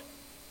God.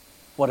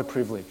 What a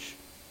privilege.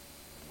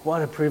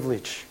 What a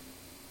privilege.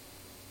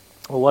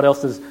 Well, what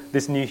else does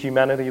this new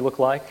humanity look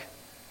like?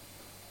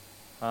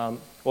 Well,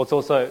 it's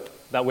also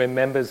that we're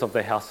members of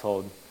the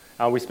household.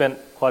 We spent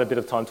quite a bit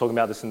of time talking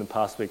about this in the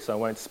past week, so I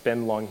won't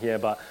spend long here,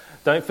 but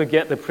don't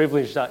forget the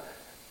privilege that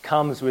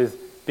comes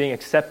with being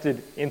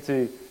accepted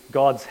into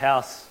God's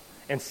house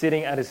and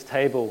sitting at his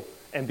table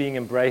and being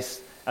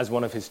embraced as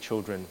one of his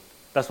children.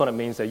 That's what it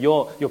means there.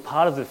 You're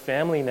part of the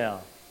family now.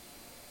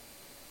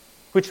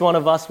 Which one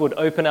of us would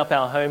open up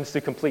our homes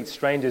to complete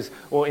strangers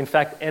or in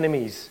fact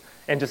enemies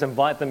and just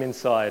invite them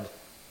inside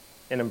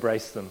and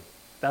embrace them?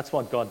 That's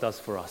what God does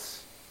for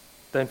us.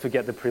 Don't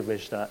forget the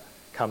privilege that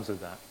comes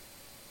with that.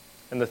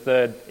 And the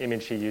third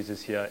image he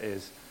uses here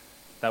is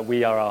that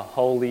we are a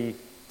holy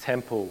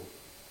temple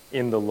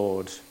in the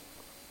Lord.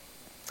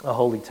 A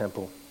holy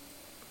temple.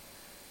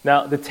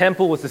 Now, the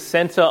temple was the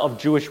center of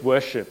Jewish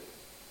worship.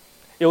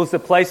 It was the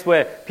place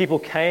where people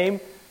came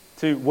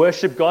to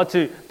worship God,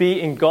 to be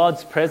in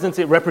God's presence.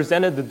 It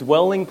represented the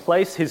dwelling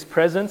place, his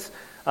presence.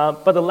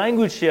 But the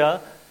language here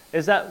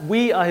is that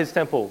we are his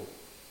temple.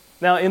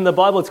 Now, in the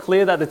Bible, it's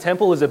clear that the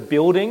temple is a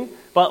building,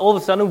 but all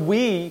of a sudden,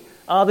 we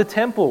are the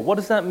temple. What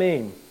does that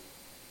mean?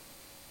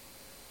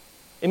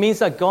 It means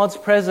that God's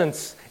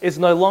presence is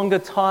no longer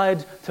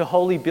tied to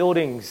holy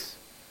buildings,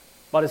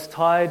 but is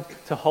tied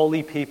to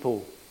holy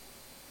people.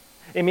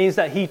 It means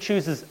that he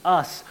chooses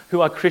us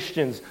who are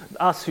Christians,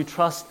 us who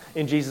trust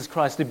in Jesus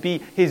Christ, to be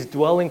his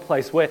dwelling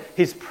place where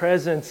his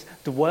presence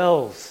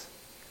dwells.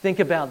 Think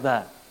about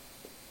that.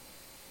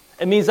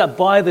 It means that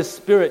by the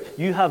Spirit,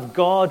 you have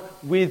God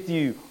with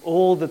you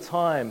all the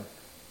time,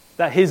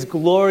 that his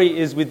glory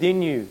is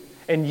within you,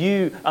 and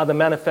you are the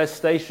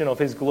manifestation of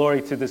his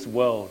glory to this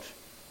world.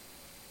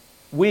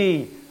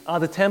 We are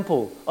the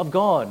temple of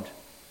God,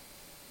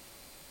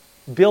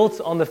 built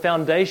on the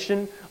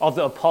foundation of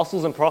the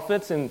apostles and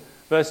prophets in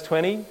verse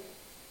 20.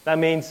 That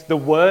means the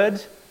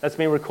word that's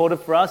been recorded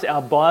for us.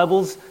 Our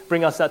Bibles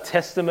bring us that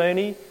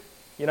testimony.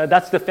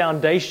 That's the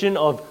foundation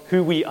of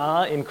who we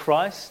are in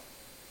Christ.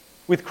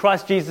 With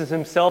Christ Jesus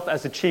himself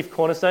as the chief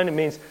cornerstone, it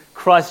means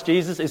Christ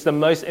Jesus is the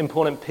most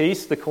important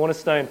piece. The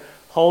cornerstone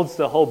holds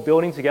the whole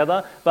building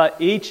together. But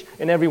each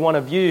and every one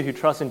of you who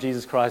trust in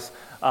Jesus Christ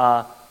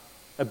are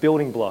a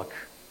building block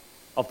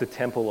of the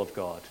temple of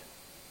God.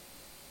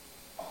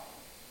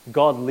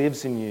 God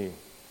lives in you.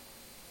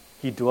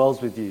 He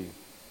dwells with you.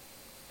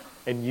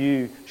 And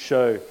you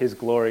show his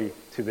glory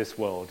to this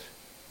world.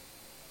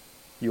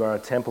 You are a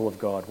temple of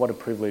God. What a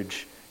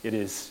privilege it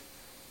is.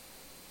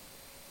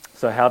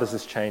 So how does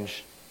this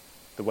change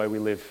the way we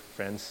live,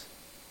 friends?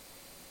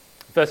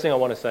 The first thing I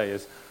want to say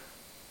is,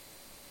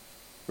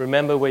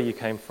 remember where you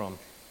came from.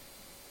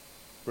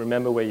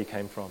 Remember where you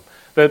came from.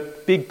 The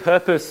big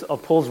purpose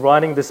of Paul's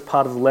writing this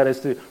part of the letter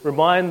is to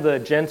remind the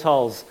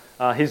Gentiles,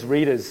 his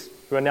readers,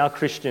 who are now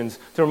Christians,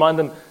 to remind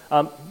them,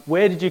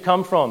 where did you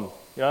come from?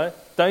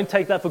 Don't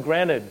take that for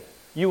granted.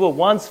 You were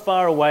once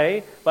far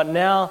away, but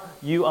now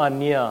you are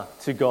near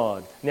to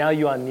God. Now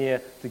you are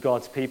near to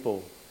God's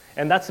people.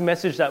 And that's a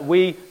message that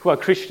we who are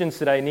Christians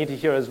today need to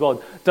hear as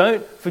well.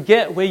 Don't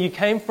forget where you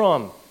came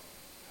from.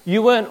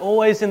 You weren't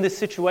always in this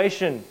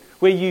situation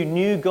where you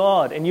knew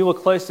God and you were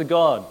close to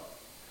God.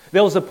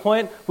 There was a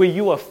point where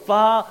you were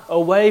far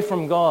away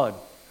from God,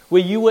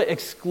 where you were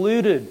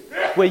excluded,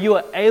 where you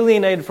were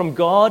alienated from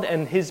God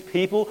and his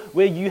people,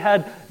 where you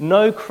had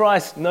no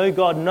Christ, no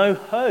God, no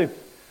hope.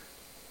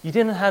 You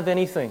didn't have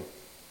anything.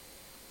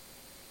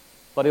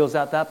 But it was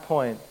at that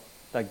point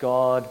that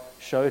God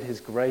showed his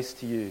grace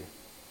to you.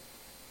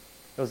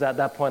 It was at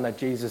that point that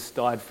Jesus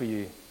died for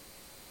you,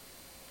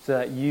 so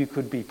that you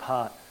could be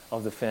part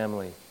of the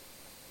family,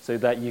 so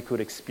that you could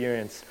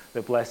experience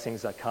the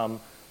blessings that come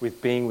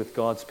with being with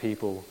God's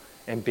people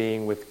and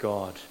being with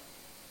God.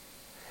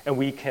 And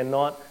we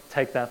cannot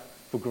take that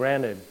for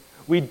granted.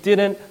 We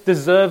didn't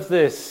deserve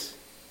this.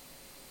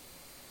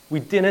 We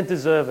didn't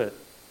deserve it.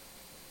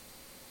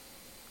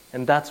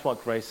 And that's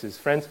what grace is.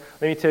 Friends,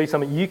 let me tell you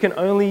something. You can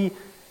only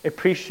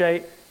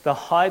appreciate the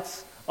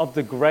heights of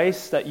the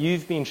grace that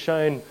you've been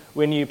shown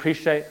when you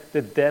appreciate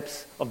the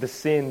depths of the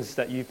sins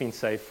that you've been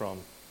saved from.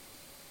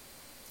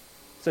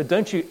 So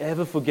don't you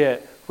ever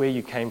forget where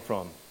you came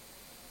from.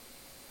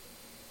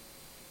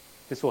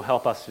 This will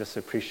help us just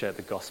appreciate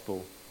the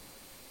gospel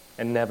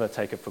and never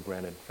take it for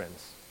granted,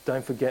 friends.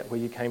 Don't forget where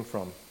you came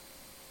from.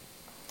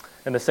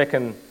 And the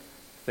second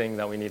thing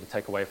that we need to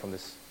take away from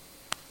this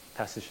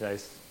passage today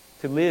is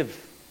to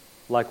live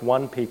like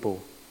one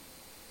people.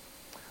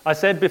 I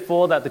said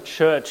before that the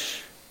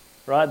church,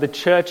 right? The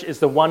church is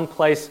the one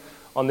place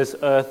on this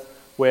earth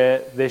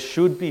where there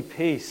should be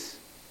peace,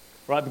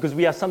 right? Because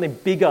we have something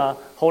bigger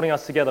holding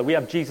us together. We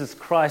have Jesus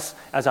Christ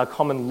as our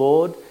common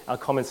Lord, our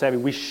common Savior.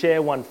 We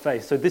share one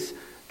faith. So this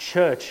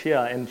church here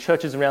and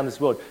churches around this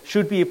world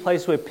should be a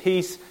place where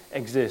peace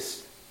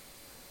exists.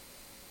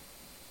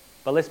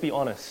 But let's be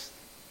honest,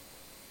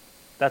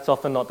 that's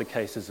often not the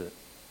case, is it?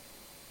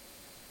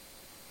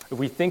 If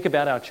we think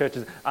about our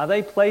churches, are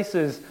they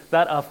places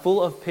that are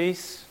full of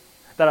peace,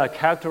 that are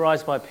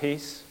characterized by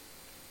peace?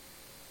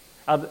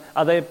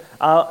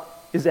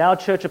 Is our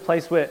church a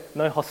place where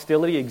no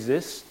hostility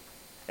exists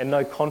and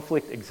no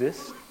conflict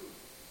exists?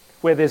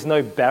 Where there's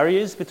no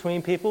barriers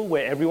between people,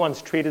 where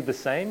everyone's treated the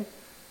same?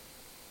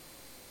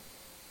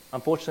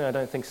 Unfortunately, I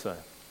don't think so.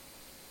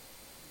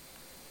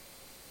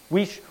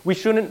 We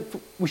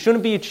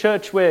shouldn't be a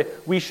church where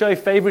we show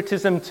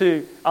favoritism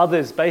to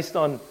others based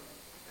on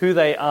who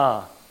they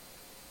are.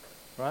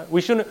 Right?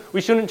 We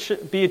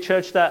shouldn't be a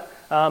church that,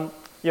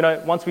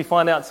 once we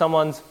find out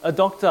someone's a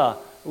doctor,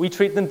 we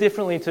treat them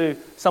differently to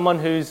someone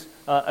who's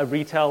a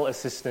retail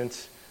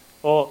assistant,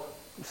 or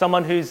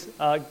someone who's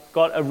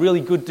got a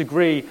really good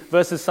degree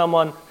versus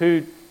someone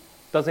who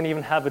doesn't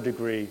even have a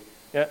degree.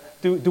 Yeah?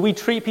 Do we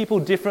treat people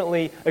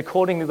differently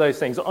according to those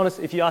things?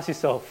 Honestly, if you ask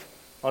yourself,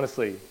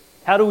 honestly,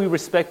 how do we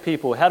respect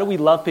people? How do we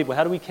love people?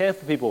 How do we care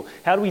for people?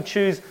 How do we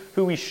choose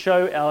who we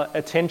show our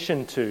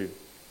attention to?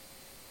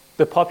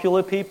 The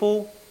popular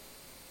people?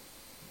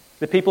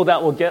 The people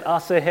that will get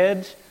us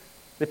ahead?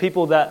 The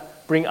people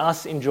that bring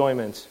us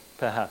enjoyment,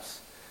 perhaps?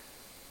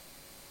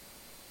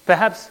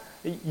 Perhaps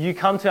you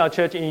come to our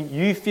church and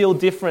you feel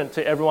different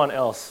to everyone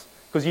else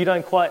because you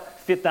don't quite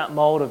fit that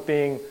mold of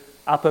being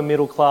upper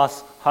middle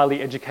class,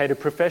 highly educated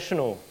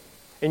professional,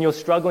 and you're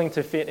struggling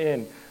to fit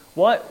in.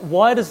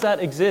 Why does that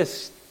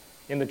exist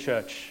in the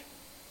church?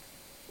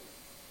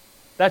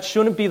 That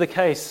shouldn't be the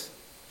case,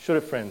 should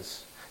it,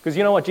 friends? Because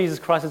you know what Jesus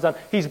Christ has done?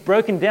 He's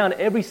broken down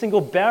every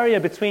single barrier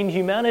between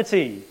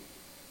humanity.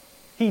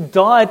 He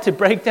died to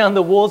break down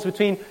the walls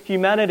between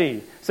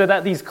humanity so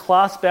that these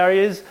class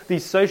barriers,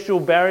 these social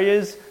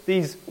barriers,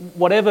 these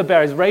whatever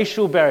barriers,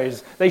 racial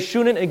barriers, they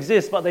shouldn't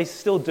exist, but they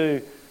still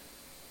do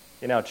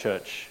in our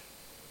church.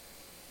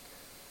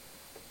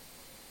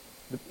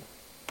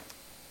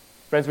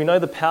 Friends, we know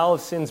the power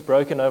of sin's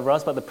broken over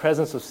us, but the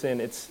presence of sin,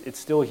 it's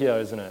still here,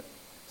 isn't it?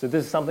 So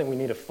this is something we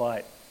need to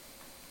fight.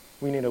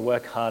 We need to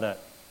work hard at.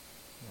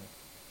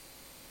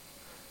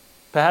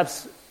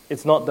 Perhaps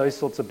it's not those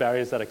sorts of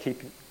barriers that are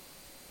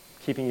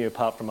keeping you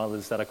apart from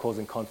others that are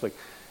causing conflict.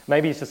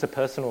 Maybe it's just a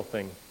personal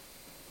thing.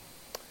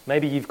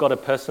 Maybe you've got a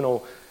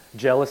personal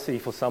jealousy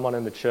for someone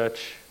in the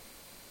church.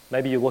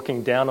 Maybe you're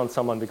looking down on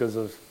someone because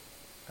of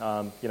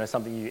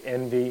something you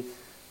envy.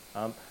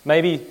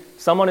 Maybe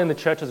someone in the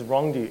church has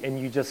wronged you and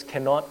you just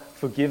cannot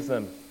forgive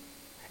them.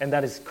 And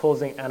that is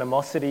causing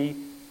animosity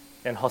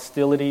and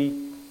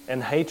hostility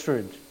and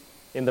hatred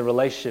in the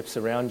relationships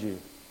around you.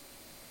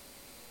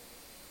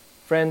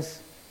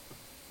 Friends,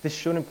 this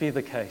shouldn't be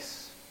the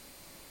case.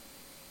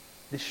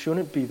 This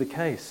shouldn't be the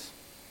case.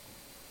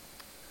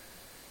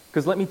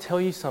 Because let me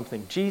tell you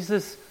something.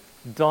 Jesus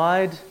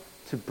died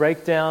to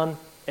break down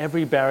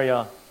every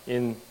barrier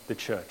in the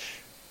church.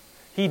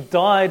 He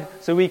died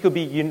so we could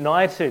be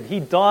united. He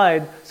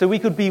died so we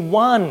could be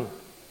one.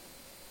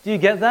 Do you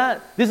get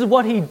that? This is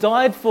what he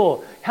died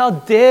for. How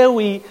dare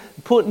we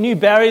put new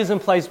barriers in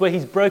place where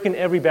he's broken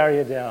every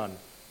barrier down?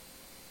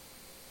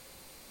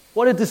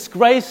 What a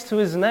disgrace to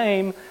his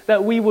name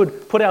that we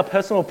would put our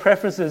personal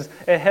preferences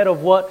ahead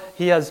of what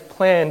he has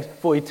planned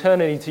for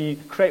eternity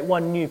to create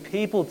one new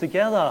people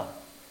together.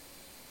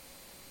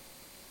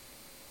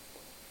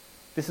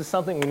 This is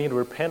something we need to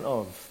repent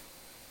of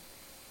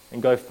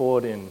and go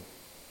forward in.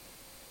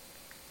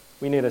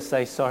 We need to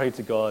say sorry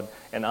to God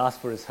and ask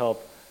for his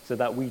help so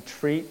that we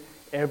treat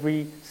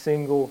every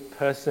single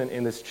person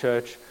in this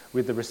church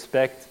with the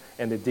respect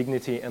and the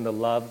dignity and the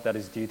love that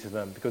is due to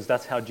them, because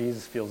that's how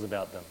Jesus feels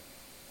about them.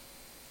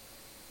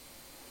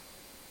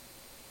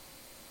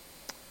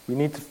 We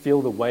need to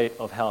feel the weight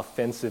of how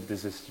offensive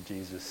this is to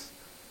Jesus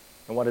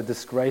and what a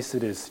disgrace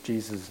it is to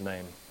Jesus'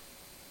 name.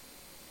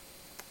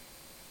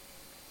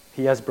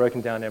 He has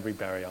broken down every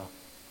barrier.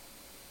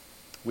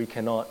 We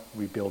cannot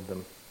rebuild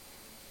them.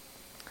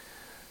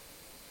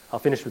 I'll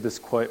finish with this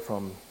quote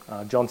from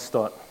John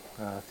Stott,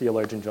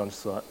 theologian John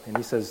Stott, and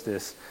he says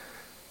this: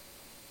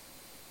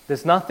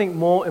 "There's nothing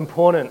more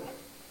important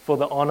for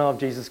the honor of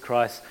Jesus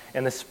Christ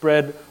and the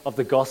spread of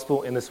the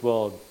gospel in this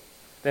world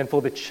than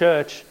for the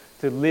church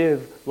to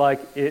live like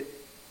it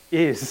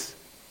is.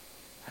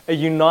 A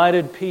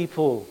united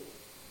people,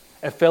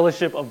 a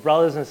fellowship of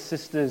brothers and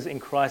sisters in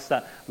Christ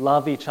that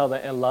love each other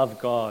and love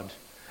God.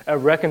 A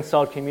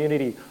reconciled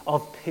community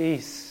of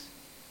peace.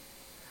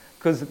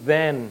 Because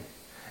then,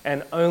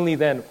 and only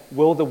then,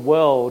 will the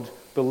world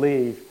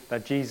believe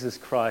that Jesus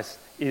Christ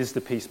is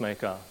the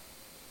peacemaker.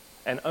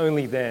 And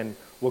only then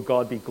will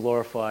God be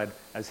glorified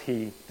as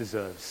he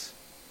deserves."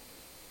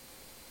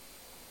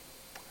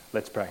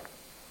 Let's pray.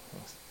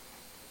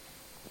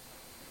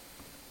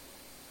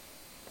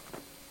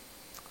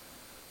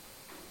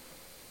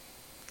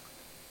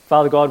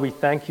 Father God, we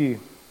thank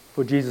you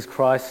for Jesus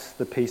Christ,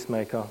 the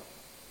peacemaker,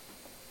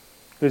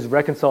 who's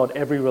reconciled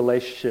every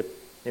relationship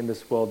in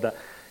this world, that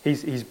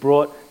he's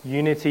brought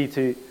unity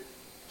to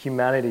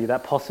humanity,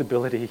 that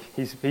possibility.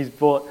 He's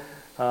brought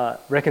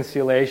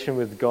reconciliation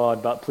with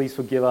God, but please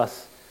forgive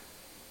us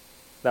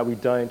that we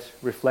don't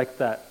reflect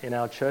that in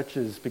our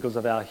churches because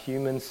of our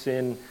human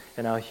sin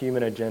and our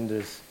human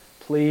agendas.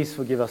 Please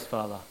forgive us,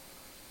 Father.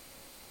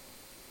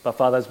 But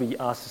Father, as we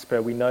ask this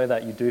prayer, we know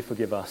that you do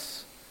forgive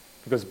us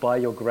because by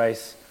your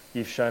grace,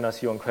 you've shown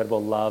us your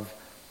incredible love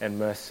and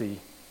mercy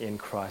in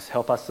Christ.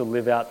 Help us to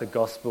live out the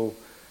gospel.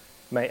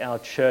 May our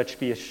church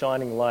be a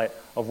shining light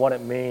of what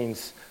it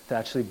means to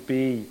actually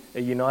be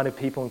a united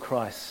people in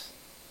Christ.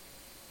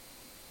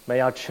 May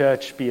our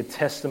church be a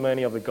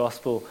testimony of the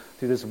gospel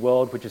to this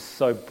world which is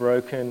so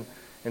broken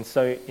and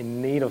so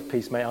in need of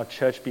peace. May our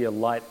church be a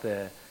light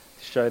there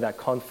to show that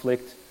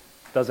conflict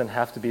doesn't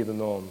have to be the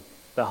norm,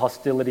 that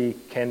hostility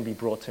can be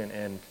brought to an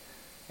end,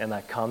 and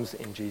that comes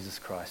in Jesus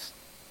Christ.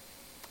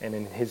 And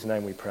in his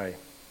name we pray.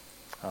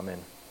 Amen.